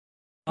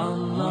إن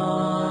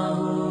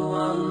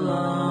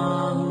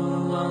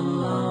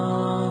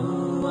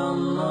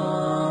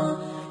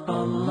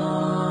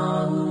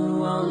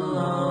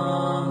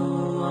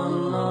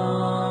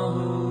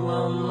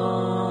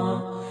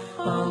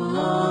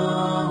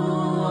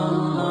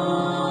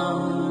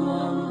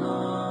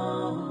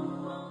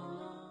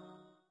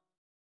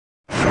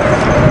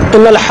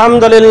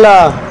الحمد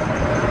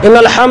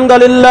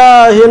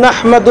لله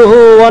نحمده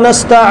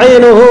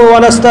ونستعينه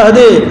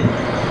ونستهديه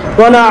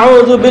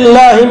ونعوذ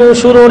بالله من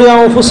شرور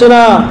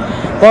أنفسنا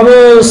ومن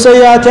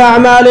سيئات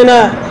أعمالنا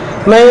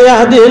من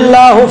يهده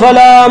الله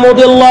فلا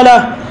مضل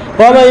له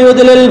ومن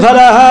يضلل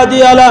فلا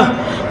هادي له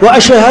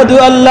وأشهد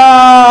أن لا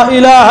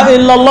إله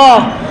إلا الله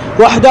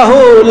وحده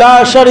لا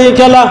شريك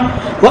له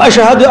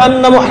وأشهد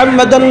أن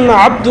محمدا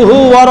عبده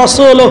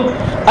ورسوله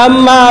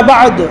أما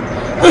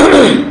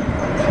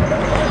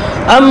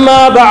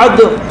بعد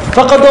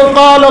فقد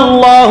قال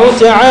الله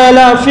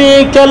تعالى في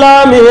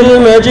كلامه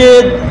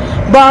المجيد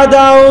بعد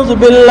أعوذ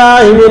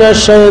بالله من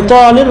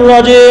الشيطان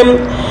الرجيم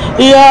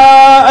يا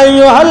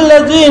أيها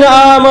الذين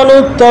آمنوا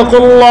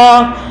اتقوا الله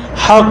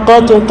حق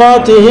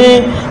تقاته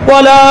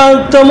ولا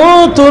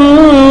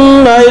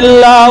تموتن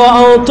إلا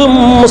وأنتم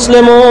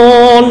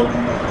مسلمون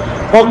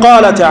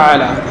وقال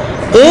تعالى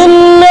إن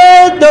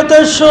عدة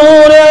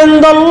الشهور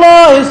عند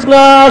الله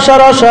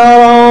 12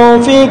 شهرا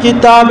في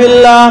كتاب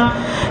الله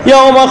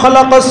يوم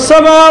خلق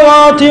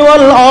السماوات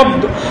والأرض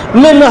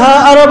منها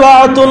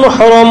 4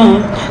 حرم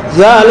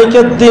ذلك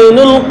الدين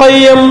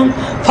القيم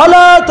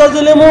فلا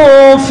تظلموا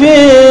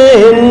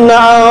فيهن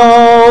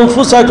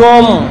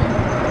أنفسكم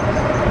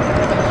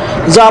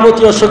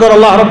যাবতীয় শুকর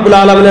আল্লাহ রাব্বুল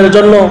আলামিনের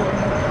জন্য,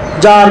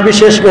 যার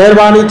বিশেষ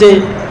মেহেরবানিতে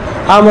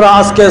আমরা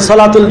আজকে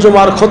সালাতুল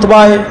জুমার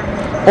খুতবায়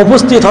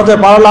উপস্থিত হতে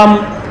পারলাম।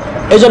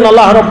 এজন্য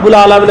আল্লাহ রাব্বুল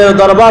আলামিনের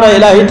দরবারে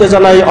ইলাহিতে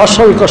জানাই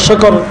অসংখ্য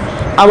শুকর।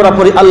 আমরা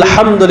পড়ি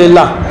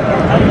আলহামদুলিল্লাহ।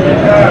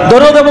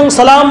 দরুদ এবং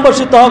সালাম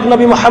বর্ষিত হোক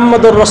নবী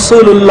মুহাম্মদুর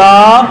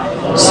রাসূলুল্লাহ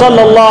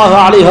সাল্লাল্লাহু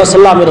আলাইহি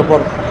ওয়াসাল্লামের উপর।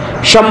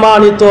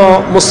 সম্মানিত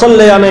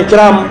মুসল্লিয়ানে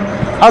কিরাম,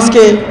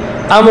 আজকে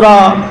আমরা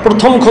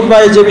প্রথম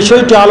খুতবায় যে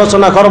বিষয়টি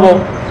আলোচনা করব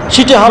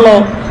সেটি হলো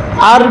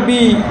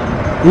আরবি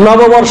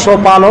নববর্ষ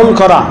পালন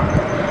করা,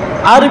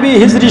 আরবি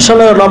হিজরি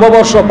সনের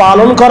নববর্ষ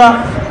পালন করা।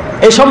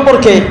 এই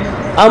সম্পর্কে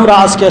আমরা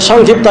আজকে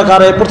সংক্ষিপ্ত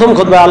আকারে প্রথম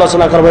খুতবায়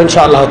আলোচনা করব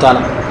ইনশাআল্লাহ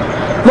তাআলা।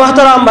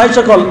 মুহতারাম ভাই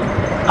সকল,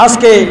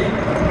 আজকে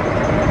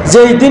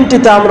যেই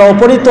দিনটিতে আমরা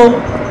উপনীত,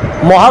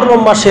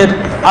 মুহররম মাসের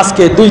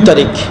আজকে 2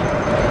 তারিখ,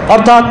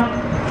 অর্থাৎ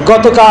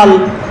গতকাল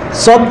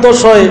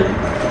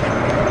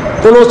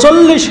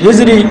 1439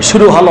 হিজরি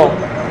শুরু হলো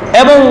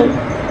এবং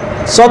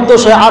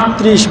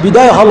 1438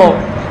 বিদায় হলো।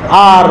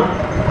 আর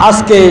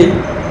আজকে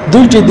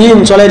 2টি দিন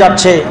চলে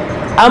যাচ্ছে।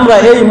 আমরা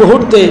এই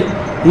মুহূর্তে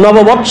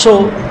নববর্ষ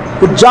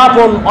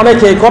উদযাপন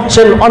অনেকে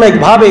করছেন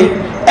অনেকভাবে,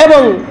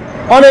 এবং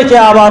অনেকে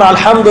আবার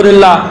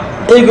আলহামদুলিল্লাহ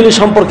এইগুলি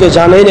সম্পর্কে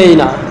জানেনই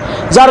না।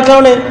 যার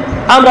কারণে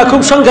আমরা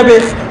খুব সংক্ষেপে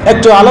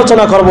একটু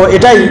আলোচনা করব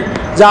এটাই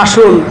যে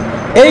আসুন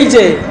এই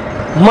যে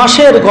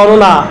মাসের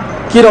গণনা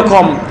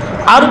কীরকম,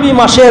 আরবি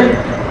মাসের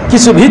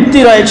কিছু ভিত্তি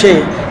রয়েছে।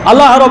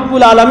 আল্লাহ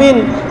রাব্বুল আলামিন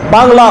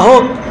বাংলা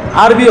হোক,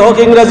 আরবি হোক,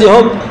 ইংরেজি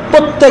হোক,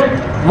 প্রত্যেক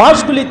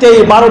মাসগুলিতেই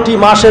 12টি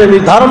মাসের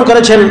নির্ধারণ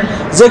করেছেন।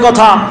 যে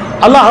কথা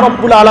আল্লাহ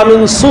রাব্বুল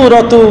আলামিন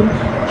সূরাতু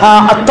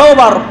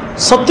আত-তাওবার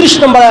 36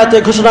 নম্বর আয়াতে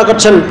ঘোষণা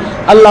করছেন।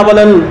 আল্লাহ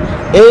বলেন,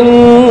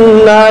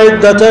 ইন্না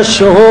ইদ্দাতাশ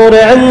শুহুরি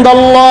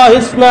ইনদাল্লাহি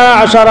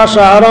 12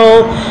 শাহরান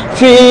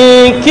ফি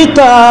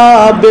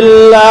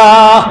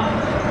কিতাবিল্লাহ।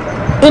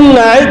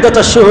 ইন্না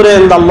ইদ্দাতাশ শুহুরি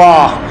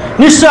ইনদাল্লাহ,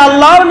 নিশ্চয়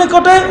আল্লাহর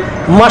নিকটে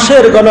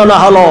মাসের গণনা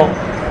হলো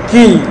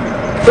কি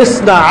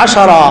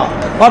 12,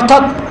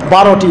 অর্থাৎ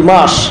 12টি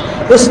মাস।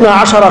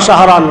 12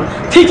 শাহরান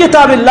ফি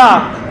কিতাবিল্লাহ,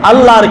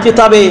 আল্লাহর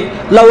কিতাবে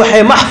লাওহে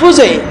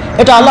মাহফুজে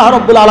এটা আল্লাহ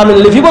রাব্বুল আলামিন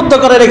লিপিবদ্ধ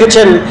করে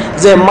রেখেছেন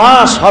যে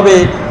মাস হবে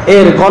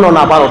এর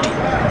গণনা 12টি।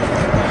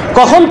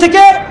 কখন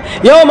থেকে?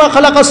 ইয়াউমা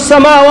খালাকাস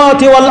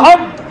সামাওয়াতি ওয়াল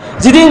আরদ,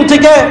 যেদিন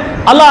থেকে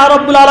আল্লাহ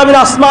রাব্বুল আলামিন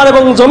আসমান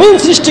এবং জমিন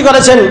সৃষ্টি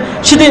করেছেন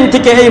সেদিন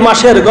থেকে এই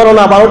মাসের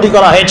গণনা 12টি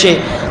করা হয়েছে।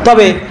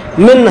 তবে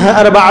মিনহা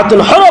 4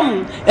 হুরুম,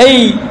 এই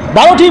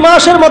 12টি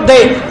মাসের মধ্যে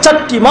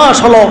 4টি মাস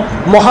হলো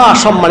মহা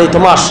সম্মানিত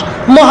মাস,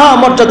 মহা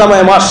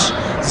মর্যাদাময় মাস।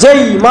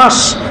 যেই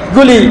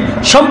মাসগুলি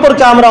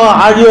সম্পর্কে আমরা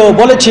আগেও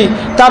বলেছি,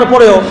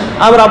 তারপরেও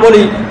আমরা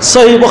বলি,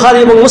 সহিহ বুখারী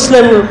এবং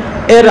মুসলিম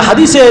এর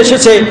হাদিসে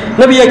এসেছে,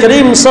 নবী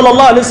করিম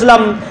সাল্লাল্লাহু আলাইহি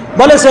ওয়াসাল্লাম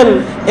বলেছেন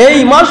এই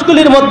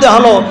মাসগুলির মধ্যে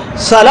হলো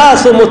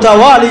সালাসু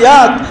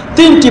মুতাওয়ালিয়াত,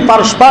 3টি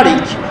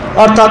পারস্পরিক,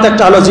 অর্থাৎ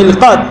একটা হলো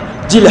জিলকাদ,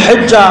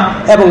 জিলহিজ্জা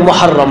এবং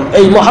মুহররম।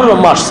 এই মুহররম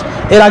মাস,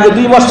 এর আগে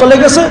 2 মাস চলে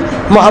গেছে।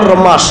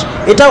 মুহররম মাস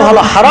এটাও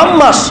হলো হারাম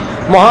মাস,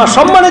 মহা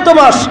সম্মানিত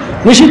মাস,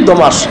 নিষিদ্ধ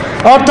মাস,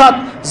 অর্থাৎ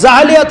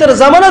জাহেলিয়াতের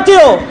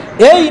জামানাতেও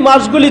এই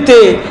মাসগুলিতে,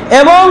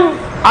 এবং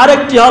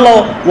আরেকটি হলো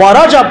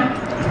ওয়ারাজাব,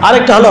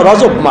 আরেকটা হলো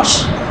রজব মাস।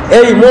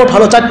 এই মোট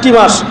হলো 4টি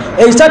মাস।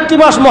 এই 4টি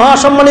মাস মহা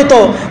সম্মানিত।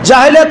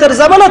 জাহেলিয়াতের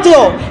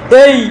জামানাতেও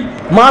এই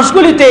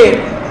মাসগুলিতে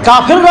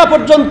কাফেররা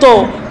পর্যন্ত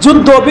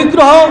যুদ্ধ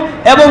বিগ্রহ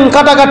এবং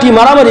কাটাকাটি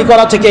মারামারি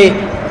করা থেকে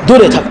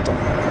দূরে থাকত।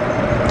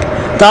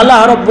 তা আল্লাহ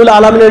রাব্বুল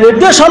আলামিনের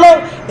নির্দেশ হলো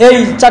এই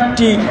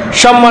 4টি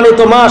সম্মানিত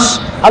মাস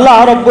আল্লাহ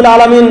রাব্বুল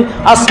আলামিন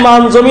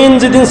আসমান জমিন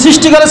যেদিন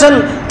সৃষ্টি করেছেন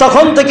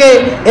তখন থেকে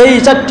এই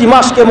 4টি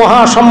মাসকে মহা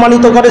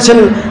সম্মানিত করেছেন।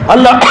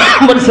 আল্লাহ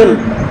বলেছেন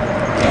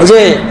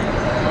যে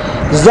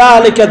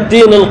যালিকা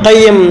দ্বীনুল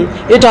কাইয়্যিম,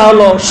 এটা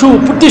হলো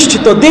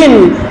সুপ্রতিষ্ঠিত দিন,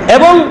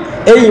 এবং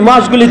এই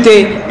মাসগুলিতে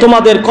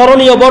তোমাদের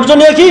করণীয়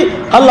বর্জনীয় কি?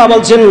 আল্লাহ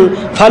বলছেন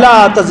ফালা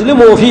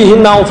তাজলিমু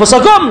ফীহিন্না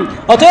আনফুসাকুম,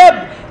 অতএব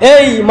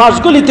এই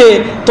মাসগুলিতে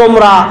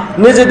তোমরা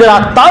নিজেদের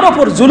আত্মার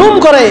উপর জুলুম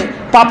করে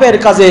পাপের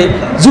কাজে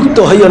যুক্ত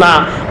হইও না।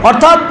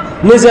 অর্থাৎ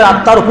নিজের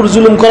আত্মার উপর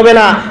জুলুম করবে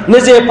না,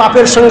 নিজে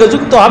পাপের সঙ্গে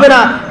যুক্ত হবে না,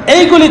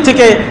 এইগুলি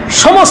থেকে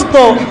সমস্ত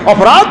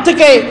অপরাধ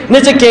থেকে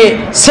নিজেকে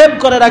সেভ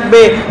করে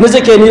রাখবে,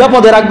 নিজেকে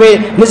নিরাপদে রাখবে,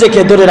 নিজেকে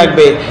দূরে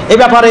রাখবে। এই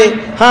ব্যাপারে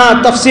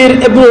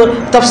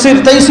তাফসীর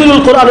তাইসিরুল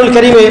কুরআনুল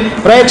কারীমে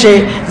রয়েছে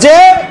যে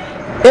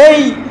এই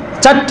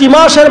 4টি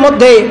মাসের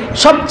মধ্যে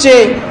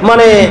সবচেয়ে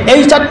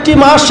এই 4টি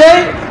মাসে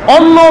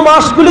অন্য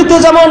মাসগুলিতে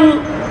যেমন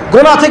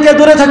গুনাহ থেকে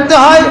দূরে থাকতে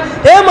হয়,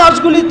 এই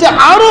মাসগুলিতে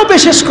আরো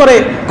বিশেষ করে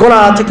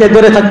গুনাহ থেকে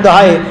দূরে থাকতে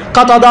হয়।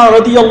 কাতাদা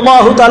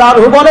রাদিয়াল্লাহু তাআলা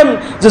আনহু বলেন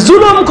যে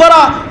জুলুম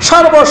করা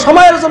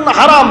সর্বসময়ের জন্য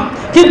হারাম,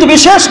 কিন্তু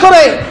বিশেষ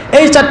করে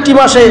এই 4টি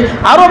মাসে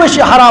আরো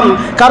বেশি হারাম,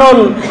 কারণ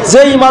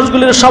যেই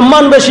মাসগুলির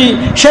সম্মান বেশি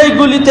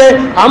সেইগুলিতে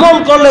আমল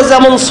করলে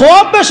যেমন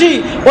সওয়াব বেশি,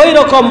 ওই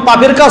রকম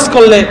পাপের কাজ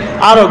করলে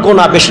আরো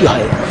গুনাহ বেশি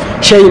হয়।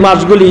 সেই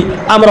মাসগুলি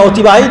আমরা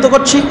অতিবাহিত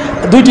করছি।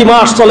 2টি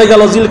মাস চলে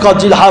গেল, জিলকদ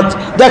জিলহজ।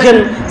 দেখেন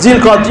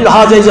জিলকদ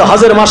জিলহজ, এই যে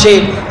হজের মাসে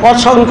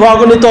অসংখ্য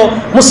অগণিত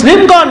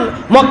মুসলিমগণ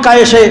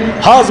মক্কায় এসে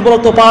হজ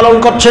ব্রত পালন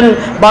করছেন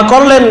বা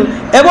করলেন,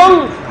 এবং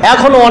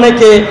এখনও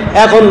অনেকে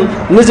এখন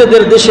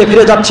নিজেদের দেশে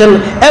ফিরে যাচ্ছেন,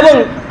 এবং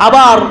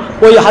আবার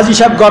ওই হাজী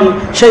সাহেবগণ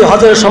সেই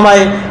হজের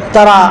সময়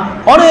তারা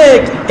অনেক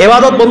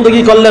ইবাদত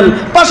বندگی করলেন।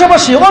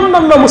 পাশাপাশি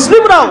অন্যান্য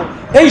মুসলিমরাও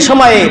এই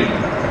সময়ে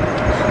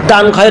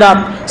দান খয়রাত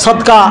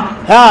সদকা,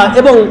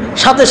 এবং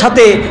সাথে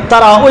সাথে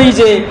তারা ওই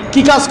যে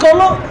কি কাজ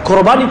করলো,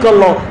 কোরবানি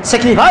করলো,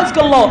 স্যাক্রিফাইস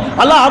করলো,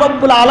 আল্লাহ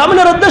রাব্বুল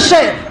আলামিনের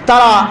উদ্দেশ্যে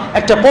তারা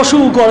একটা পশু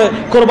করে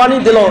কোরবানি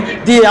দিল,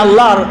 দিয়ে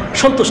আল্লাহর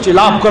সন্তুষ্টি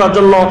লাভ করার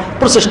জন্য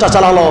প্রচেষ্টা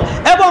চালালো।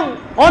 এবং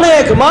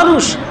অনেক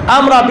মানুষ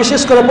আমরা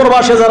বিশেষ করে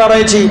প্রবাসে যারা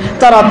রয়েছি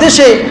তারা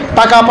দেশে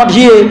টাকা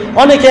পাঠিয়ে,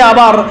 অনেকে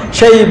আবার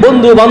সেই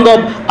বন্ধু বান্ধব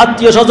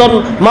আত্মীয় স্বজন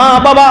মা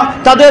বাবা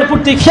তাদের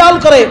প্রতি খেয়াল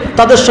করে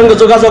তাদের সঙ্গে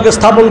যোগাযোগ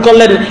স্থাপন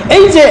করলেন।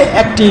 এই যে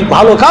একটি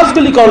ভালো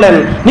কাজগুলি করলেন,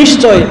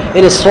 নিশ্চয়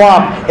এর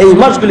সওয়াব এই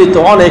মাসগুলিতে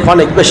অনেক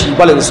অনেক বেশি।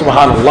 বলেন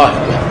সুবহানাল্লাহ।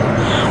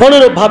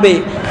 অনুরূপভাবে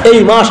এই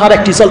মাস আর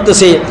একটি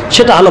চলতেছে,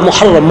 সেটা হলো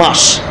মুহররম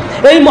মাস।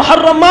 এই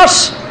মুহররম মাস,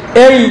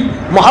 এই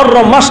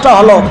মুহররম মাসটা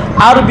হলো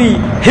আরবি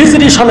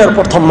হিজরি সনের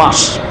প্রথম মাস।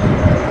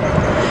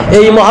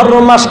 এই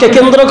মুহররম মাসকে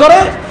কেন্দ্র করে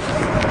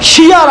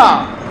শিয়ারা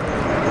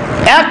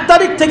 1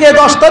 তারিখ থেকে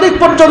 10 তারিখ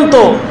পর্যন্ত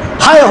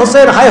হায়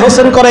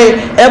হোসেন করে,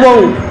 এবং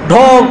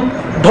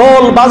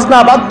ঢোল বাজনা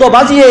বাদ্য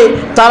বাজিয়ে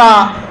তারা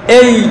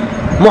এই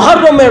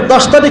মুহররমের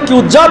 10 তারিখকে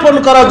উদযাপন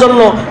করার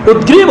জন্য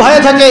উদ্গ্রীব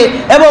হয়ে থাকে,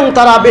 এবং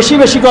তারা বেশি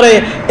বেশি করে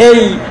এই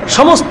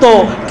সমস্ত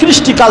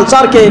কৃষ্টি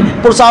কালচারকে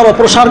প্রচার ও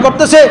প্রসার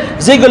করতেছে,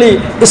 যেগুলি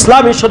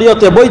ইসলামী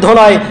শরীয়তে বৈধ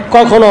নয়,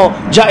 কখনো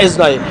জায়েজ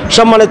নয়।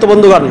 সম্মানিত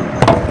বন্ধুগণ,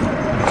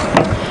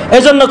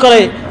 এই জন্য করে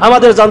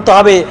আমাদের জানতে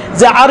হবে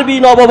যে আরবি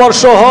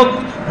নববর্ষ হোক,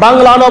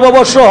 বাংলা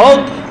নববর্ষ হোক,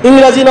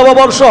 ইংরেজি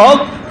নববর্ষ হোক,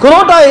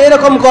 কোনোটাই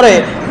এরকম করে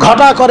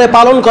ঘটা করে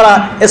পালন করা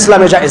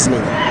ইসলামে জায়েজ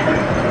নেই।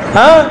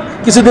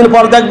 কিছুদিন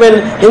পর দেখবেন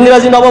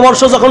ইংরেজি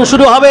নববর্ষ যখন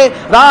শুরু হবে,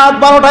 রাত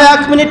 12টা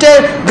 1 মিনিটে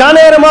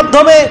গানের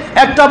মাধ্যমে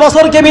একটা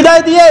বছরকে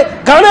বিদায় দিয়ে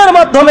গানের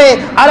মাধ্যমে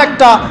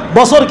আরেকটা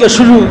বছরকে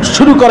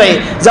শুরু করে।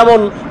 যেমন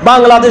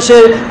বাংলাদেশে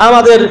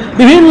আমাদের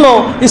বিভিন্ন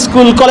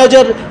স্কুল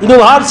কলেজের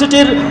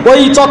ইউনিভার্সিটির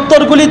ওই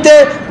চত্বরগুলিতে,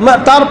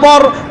 তারপর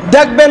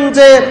দেখবেন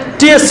যে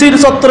টিএসসির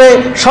চত্বরে,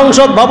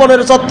 সংসদ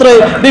ভবনের চত্বরে,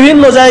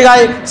 বিভিন্ন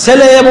জায়গায়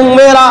ছেলে এবং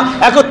মেয়েরা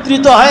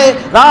একত্রিত হয়ে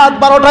রাত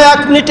 12টা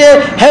 1 মিনিটে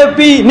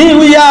হ্যাপি নিউ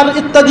ইয়ার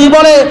ইত্যাদি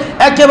বলে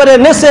একেবারে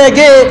নেচে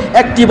গেয়ে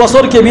একটি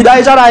বছরকে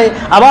বিদায় জানায়,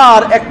 আবার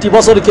একটি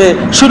বছরকে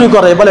শুরু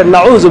করে। বলেন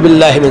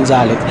নাউযুবিল্লাহি মিন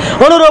যালিক।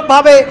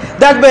 অনুরূপভাবে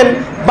দেখবেন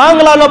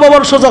বাংলা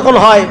নববর্ষ যখন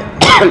হয়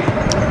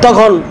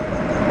তখন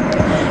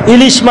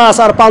ইলিশ মাছ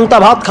আর পান্তা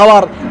ভাত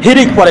খাওয়ার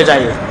হিড়িক পড়ে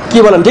যায়। কি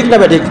বলেন, ঠিক না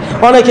ঠিক?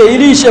 অনেকে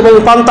ইলিশ এবং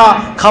পান্তা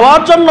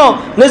খাওয়ার জন্য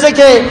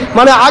নিজেকে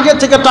আগে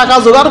থেকে টাকা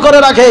জোগাড় করে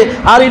রাখে,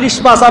 আর ইলিশ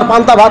মাছ আর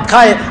পান্তা ভাত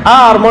খায়,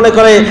 আর মনে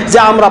করে যে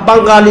আমরা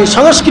বাঙালি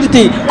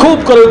সংস্কৃতি খুব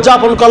করে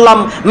উদযাপন করলাম।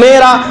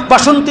 মেয়েরা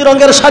বাসন্তী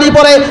রঙের শাড়ি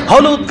পরে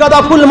হলুদ গাঁদা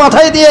ফুল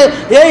মাথায় দিয়ে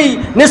এই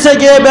নেচে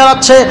গিয়ে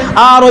বেড়াচ্ছে,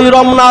 আর ওই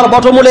রমনার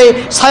বটমূলে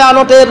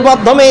ছায়ানটের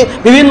মাধ্যমে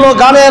বিভিন্ন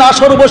গানের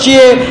আসর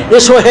বসিয়ে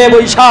এসো হে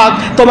বৈশাখ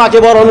তোমাকে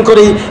বরণ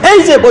করি, এই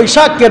যে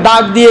বৈশাখকে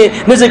ডাক দিয়ে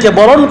নিজেকে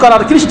বরণ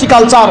করার কৃষ্টি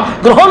কালচার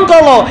গ্রহণ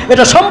করলো,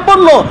 এটা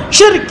সম্পূর্ণ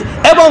শিরক,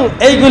 এবং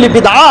এইগুলি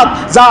বিদআত,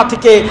 যা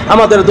থেকে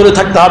আমাদের দূরে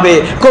থাকতে হবে।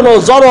 কোনো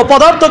জড়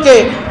পদার্থকে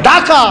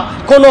ডাকা,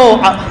 কোনো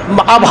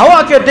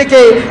আবহাওয়াকে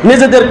ডেকে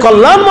নিজেদের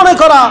কল্যাণ মনে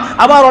করা,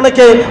 আবার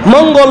অনেকে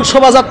মঙ্গল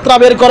শোভাযাত্রা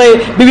বের করে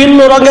বিভিন্ন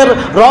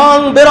রং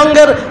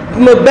বেরঙের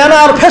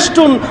ব্যানার,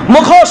 ফেস্টুন,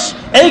 মুখোশ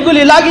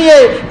এইগুলি লাগিয়ে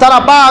তারা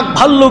বাঘ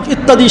ভাল্লুক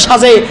ইত্যাদি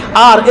সাজে,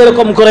 আর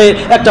এরকম করে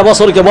একটা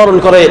বছরকে বরণ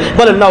করে।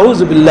 বলেন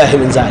নাউযুবিল্লাহি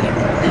মিন যালিক।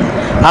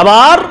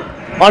 আবার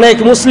অনেক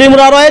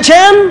মুসলিমরা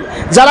রয়েছেন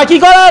যারা কি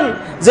করেন,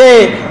 যে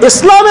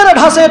ইসলামের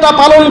ঢাঁচে এটা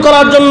পালন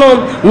করার জন্য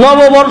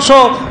নববর্ষ,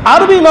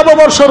 আরবি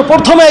নববর্ষর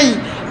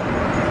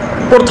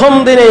প্রথম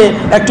দিনে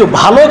একটু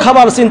ভালো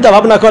খাবার চিন্তা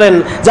ভাবনা করেন,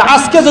 যে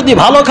আজকে যদি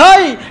ভালো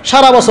খাই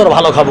সারা বছর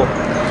ভালো খাবো।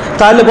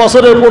 তাহলে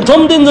বছরের প্রথম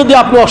দিন যদি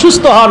আপনি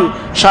অসুস্থ হন,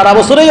 সারা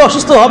বছরেই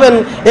অসুস্থ হবেন,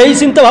 এই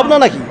চিন্তা ভাবনা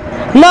নাকি?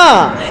 না,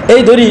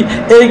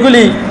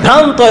 এইগুলি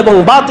ভ্রান্ত এবং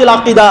বাতিল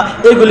আকীদা,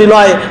 এগুলি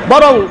নয়।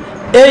 বরং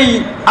এই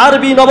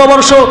আরবি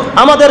নববর্ষ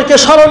আমাদেরকে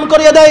স্মরণ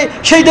করিয়ে দেয়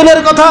সেই দিনের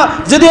কথা,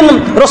 যেদিন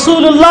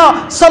রাসূলুল্লাহ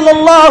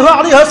সাল্লাল্লাহু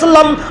আলাইহি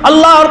ওয়াসাল্লাম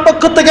আল্লাহর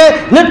পক্ষ থেকে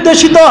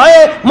নির্দেশিত হয়ে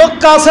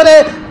মক্কা ছেড়ে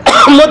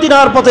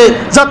মদিনার পথে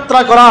যাত্রা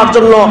করার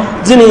জন্য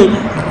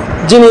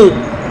যিনি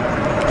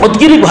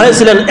উদ্গ্রীব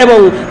হয়েছিলেন এবং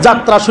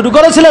যাত্রা শুরু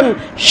করেছিলেন,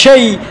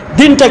 সেই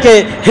দিনটাকে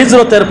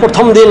হিজরতের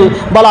প্রথম দিন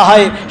বলা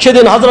হয়।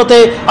 সেদিন হজরতে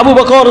আবু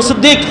বকর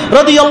সিদ্দিক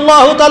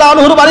রাদিয়াল্লাহু তাআলা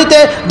আনহুর বাড়িতে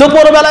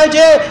দুপুরবেলায়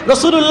যে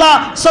রাসূলুল্লাহ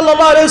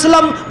সাল্লাল্লাহু আলাইহি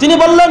ওয়াসাল্লাম তিনি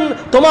বললেন,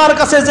 তোমার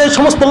কাছে যে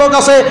সমস্ত লোক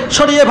আছে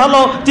সরিয়ে ভালো।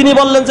 তিনি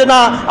বললেন যে না,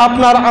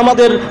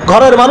 আমাদের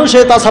ঘরের মানুষে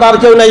তাছাড়া আর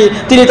কেউ নেই।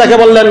 তিনি তাকে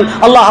বললেন,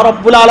 আল্লাহ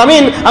রাব্বুল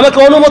আলামিন আমাকে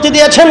অনুমতি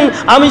দিয়েছেন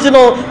আমি যেন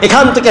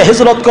এখান থেকে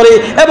হিজরত করি।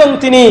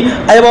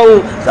 এবং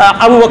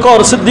আবু বকর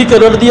সিদ্দিক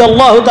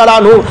রাদিয়াল্লাহু তাআলা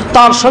আনহু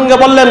তার সঙ্গে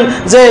বললেন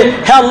যে,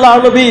 হে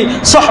আল্লাহর নবী,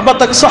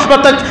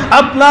 সোহবতক,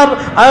 আপনার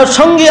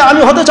সঙ্গে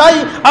আমি হতে চাই,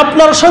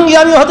 আপনার সঙ্গে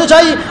আমি হতে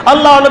চাই।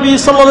 আল্লাহ নবী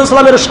সাল্লাল্লাহু আলাইহি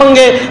ওয়াসাল্লামের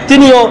সঙ্গে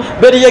তিনিও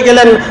বেরিয়ে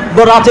গেলেন।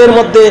 রাতের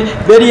মধ্যে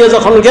বেরিয়ে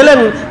যখন গেলেন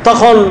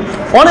তখন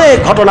অনেক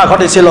ঘটনা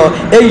ঘটেছিল।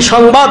 এই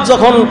সংবাদ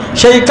যখন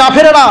সেই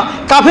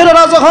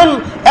কাফেরেরা যখন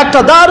একটা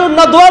দারুন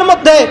নাদওয়ার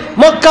মধ্যে,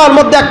 মক্কার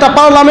মধ্যে একটা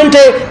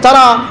পার্লামেন্টে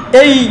তারা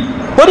এই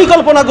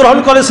পরিকল্পনা গ্রহণ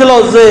করেছিল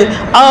যে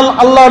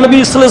আল্লাহ নবী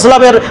সাল্লাল্লাহু আলাইহি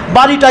ওয়াসাল্লামের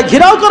বাড়িটা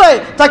ঘেরাও করে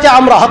তাকে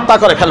আমরা হত্যা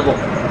করে ফেলবো।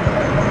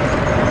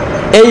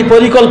 এই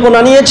পরিকল্পনা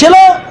নিয়েছিল।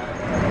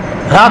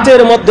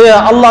 রাতের মধ্যে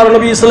আল্লাহর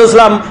নবী সাল্লাল্লাহু আলাইহি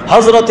ওয়াসাল্লাম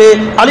হযরতে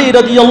আলী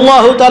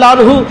রাদিয়াল্লাহু তাআলা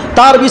আনহু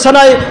তার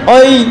বিছানায়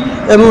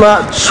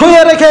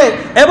শুয়ে রেখে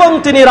এবং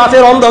তিনি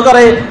রাতের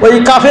অন্ধকারে ওই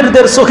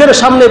কাফেরদের চোখের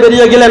সামনে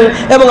বেরিয়ে গেলেন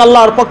এবং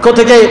আল্লাহর পক্ষ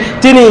থেকে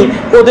তিনি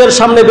ওদের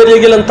সামনে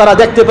বেরিয়ে গেলেন। তারা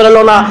দেখতে পেল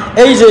না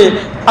এই যে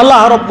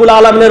আল্লাহ রাব্বুল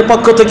আলামিনের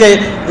পক্ষ থেকে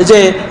যে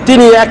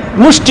তিনি এক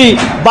মুষ্টি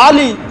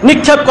বালি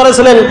নিক্ষেপ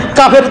করেছিলেন,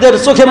 কাফেরদের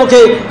চোখে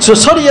মুখে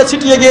ছড়িয়ে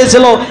ছিটিয়ে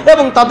গিয়েছিল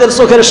এবং তাদের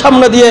চোখের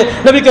সামনে দিয়ে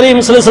নবী করিম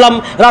সাল্লাল্লাহু আলাইহি ওয়াসাল্লাম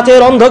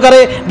রাতের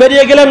অন্ধকারে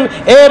বেরিয়ে গেলেন।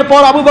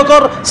 এরপর আবু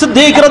বকর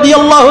সিদ্দিক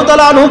রাদিয়াল্লাহু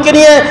তাআলা আনহুকে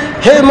নিয়ে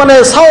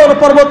সাওর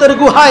পর্বতের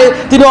গুহায়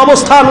তিনি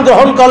অবস্থান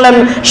গ্রহণ করলেন।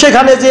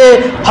 সেখানে যে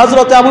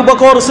হযরতে আবু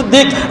বকর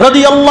সিদ্দিক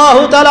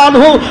রাদিয়াল্লাহু তাআলা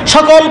আনহু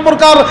সকল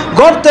প্রকার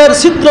গর্তের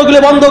ছিদ্রগুলি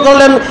বন্ধ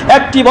করলেন,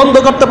 একটি বন্ধ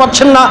করতে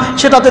পারছেন না,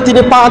 সেটাতে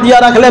তিনি পা দিয়া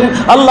রাখলেন।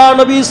 আল্লাহ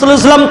নবী সাল্লাল্লাহু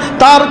আলাইহি ওয়াসাল্লাম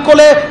তার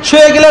কোলে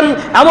শুয়ে গেলেন।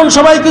 এমন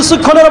সময়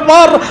কিছুক্ষণের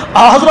পর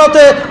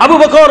হযরতে আবু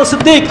বকর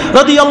সিদ্দিক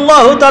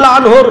রাদিয়াল্লাহু তাআলা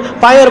আনহুর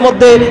পায়ের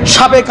মধ্যে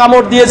সাপে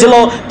কামড় দিয়েছিল।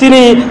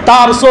 তিনি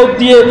তার চোখ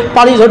দিয়ে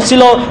পানি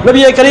ঝরছিল। নবী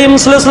করিম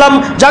সাল্লাল্লাহু আলাইহি ওয়াসাল্লাম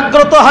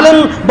জাগ্রত হলেন,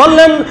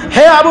 বললেন,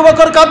 হে আবু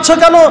বকর কাঁদছো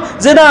কেন?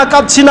 যে না,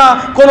 কাঁদছি না,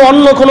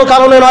 অন্য কোনো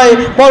কারণে নয়,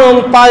 বরং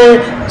পায়ে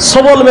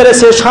সবল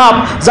মেরেছে সাপ,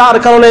 যার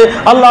কারণে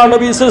আল্লাহ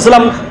নবী সাল্লাল্লাহু আলাইহি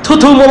ওয়াসাল্লাম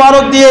থুথু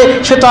মোবারক দিয়ে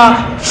সেটা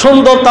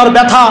সুন্দর তার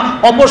ব্যথা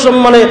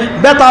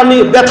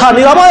ব্যথা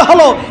নিরাময়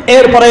হলো।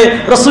 এরপরে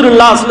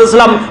রাসূলুল্লাহ সাল্লাল্লাহু আলাইহি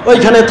ওয়াসাল্লাম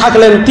ওইখানে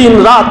থাকলেন 3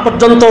 রাত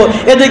পর্যন্ত।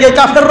 এদিকে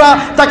কাফেররা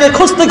তাকে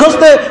খুঁজতে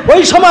খুঁজতে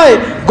ওই সময়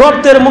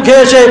গর্তের মুখে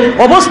এসে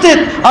উপস্থিত।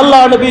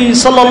 আল্লাহ নবী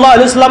সাল্লাল্লাহু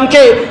আলাইহি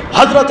ওয়াসাল্লামকে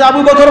হযরতে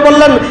আবু বকর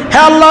বললেন, হে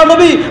আল্লাহ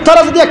নবী,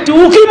 তারা যদি একটি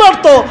উকি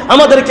মারতো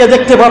আমাদেরকে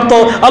দেখতে পারতো।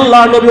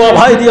 আল্লাহ নবী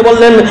অভয় দিয়ে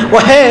বললেন, ও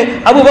হে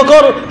আবু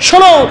বকর,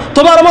 শোনো,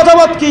 তোমার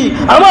মতামত কি?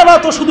 আমরা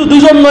তো শুধু 2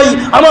 জন নই,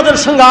 আমাদের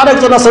সঙ্গে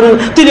আরেকজন আছেন,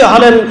 তিনি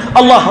হলেন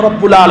আল্লাহ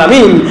রাব্বুল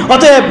আলামিন।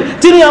 অতএব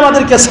তিনি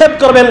আমাদেরকে সেভ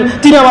করবেন,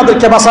 তিনি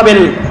আমাদেরকে বাঁচাবেন।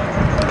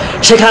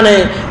 সেখানে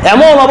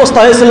এমন অবস্থা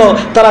হয়েছিল,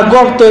 তারা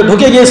গর্তে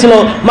ঢুকে গিয়েছিল,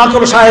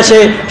 মাকড়সা এসে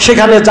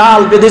সেখানে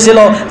জাল বেঁধেছিল,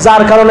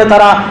 যার কারণে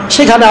তারা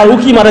সেখানে আর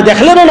উকি মারে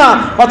দেখলেনও না,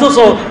 অথচ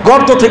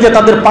গর্ত থেকে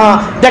তাদের পা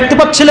দেখতে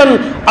পাচ্ছিলেন।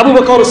 আবু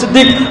বকর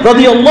সিদ্দিক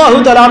রাদিয়াল্লাহু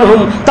তাআলা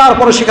আনহুম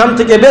তারপরে সেখান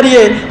থেকে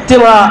বেরিয়ে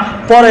তারা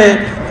পরে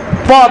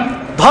পথ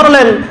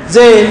ধরলেন,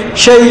 যে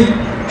সেই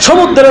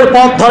সমুদ্রের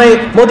পথ ধরে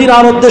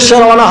মদিনার উদ্দেশ্যে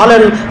রওনা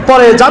হলেন।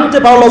 পরে জানতে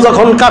পারলো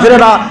যখন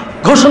কাফেরেরা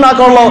ঘোষণা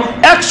করলো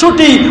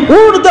 100টি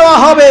উট দেওয়া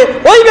হবে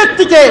ওই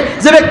ব্যক্তিকে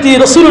যে ব্যক্তি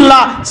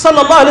রাসূলুল্লাহ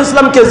সাল্লাল্লাহু আলাইহি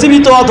ওয়াসাল্লামকে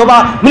জীবিত অথবা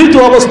মৃত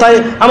অবস্থায়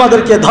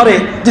আমাদেরকে ধরে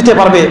দিতে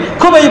পারবে।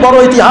 খুবই বড়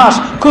ইতিহাস,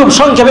 খুব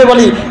সংক্ষেপে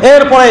বলি।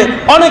 এরপরে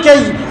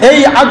অনেকেই এই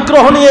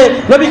আগ্রহ নিয়ে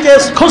নবীকে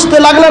খুঁজতে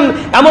লাগলেন।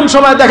 এমন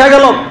সময় দেখা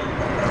গেল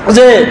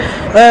যে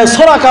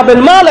সুরাকা বিন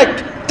মালিক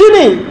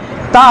তিনি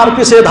তার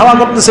পিছে ধাওয়া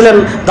করতেছিলেন।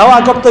 ধাওয়া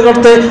করতে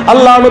করতে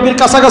আল্লাহ নবীর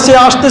কাছাকাছি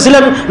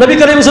আসতেছিলেন। নবী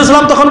করিম সাল্লাল্লাহু আলাইহি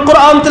ওয়াসাল্লাম তখন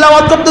কোরআন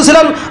তিলাওয়াত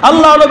করতেছিলেন।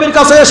 আল্লাহ নবীর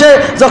কাছে এসে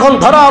যখন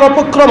ধরার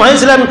উপক্রম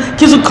হয়েছিলেন,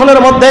 কিছুক্ষণের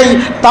মধ্যেই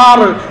তার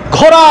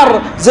ঘোড়ার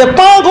যে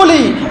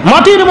পাগুলি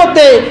মাটির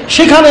মধ্যে,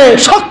 সেখানে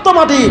শক্ত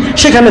মাটি,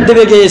 সেখানে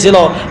দেবে গিয়েছিল।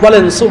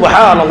 বলেন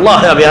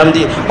সুবহানাল্লাহি ওয়া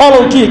বিহামদিহি।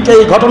 অলৌকিক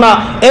এই ঘটনা।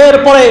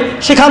 এরপরে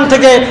সেখান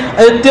থেকে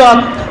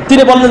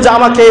তিনি বললেন যে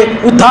আমাকে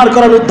উদ্ধার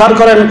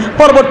করেন।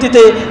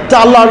 পরবর্তীতে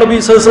আল্লাহ নবী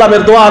সাল্লাল্লাহু আলাইহি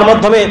ওয়াসাল্লামের দোয়ার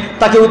মাধ্যমে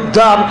তাকে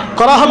উদ্ধার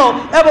করা হলো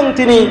এবং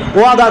তিনি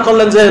ওয়াদা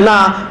করলেন যে না,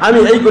 আমি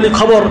এইগুলি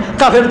খবর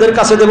কাফেরদের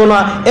কাছে দেব না।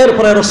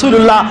 এরপরে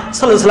রাসূলুল্লাহ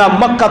সাল্লাল্লাহু আলাইহি ওয়াসাল্লাম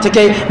মক্কা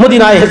থেকে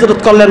মদিনায় হিজরত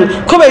করলেন।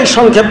 খুবই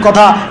সংক্ষেপ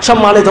কথা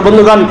সম্মানিত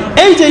বন্ধুগণ,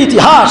 এই যে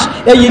ইতিহাস,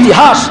 এই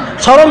ইতিহাস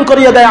স্মরণ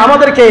করিয়ে দেয়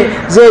আমাদেরকে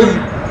যে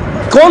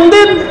কোন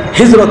দিন?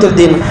 হিজরতের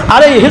দিন।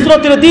 আর এই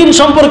হিজরতের দিন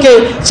সম্পর্কে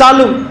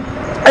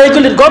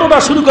এইগুলির গণনা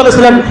শুরু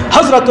করেছিলেন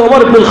হযরত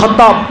ওমর ইবনুল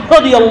খাত্তাব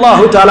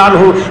রাদিয়াল্লাহু তাআলা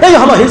আনহু। এই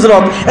হলো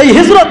হিজরত। এই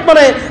হিজরত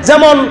মানে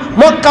যেমন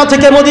মক্কা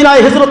থেকে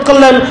মদিনায় হিজরত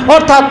করলেন,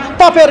 অর্থাৎ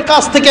পাপের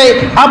কাজ থেকে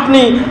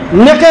আপনি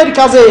নেকের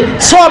কাজে,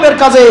 সওয়াবের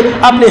কাজে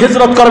আপনি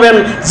হিজরত করবেন।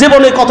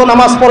 জীবনে কত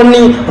নামাজ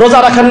পড়েননি, রোজা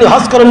রাখেননি,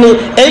 হজ করেননি,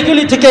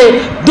 এইগুলি থেকে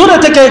দূরে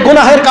থেকে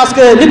গুনাহের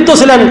কাজকে লিপ্ত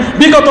ছিলেন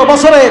বিগত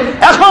বছরে।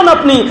 এখন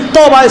আপনি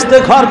তওবা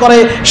ইস্তেগফার করে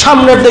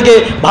সামনের দিকে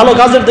ভালো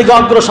কাজের দিকে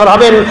অগ্রসর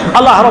হবেন।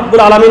 আল্লাহ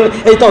রাব্বুল আলামিন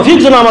এই তৌফিক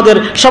যেন আমাদের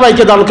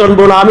সবাইকে দান করেন,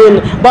 বলুন আমিন।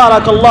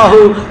 বারাকাল্লাহু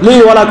লি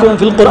ওয়া লাকুম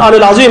ফিল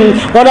কুরআনিল আযীম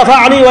ওয়া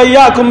নাফা'নি ওয়া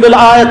ইয়্যাকুম বিল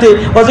আয়াতি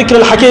ওয়া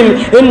যিকরিল হাকীম।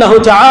 ইন্নাহু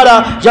তাআলা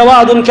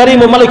জাওয়াদুন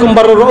কারীমুন মালিকুম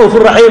বাররুর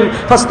রাউফুর রহিম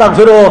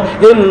ফাস্তাগফিরুহু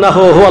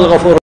ইন্নাহু হুয়াল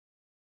গফুর।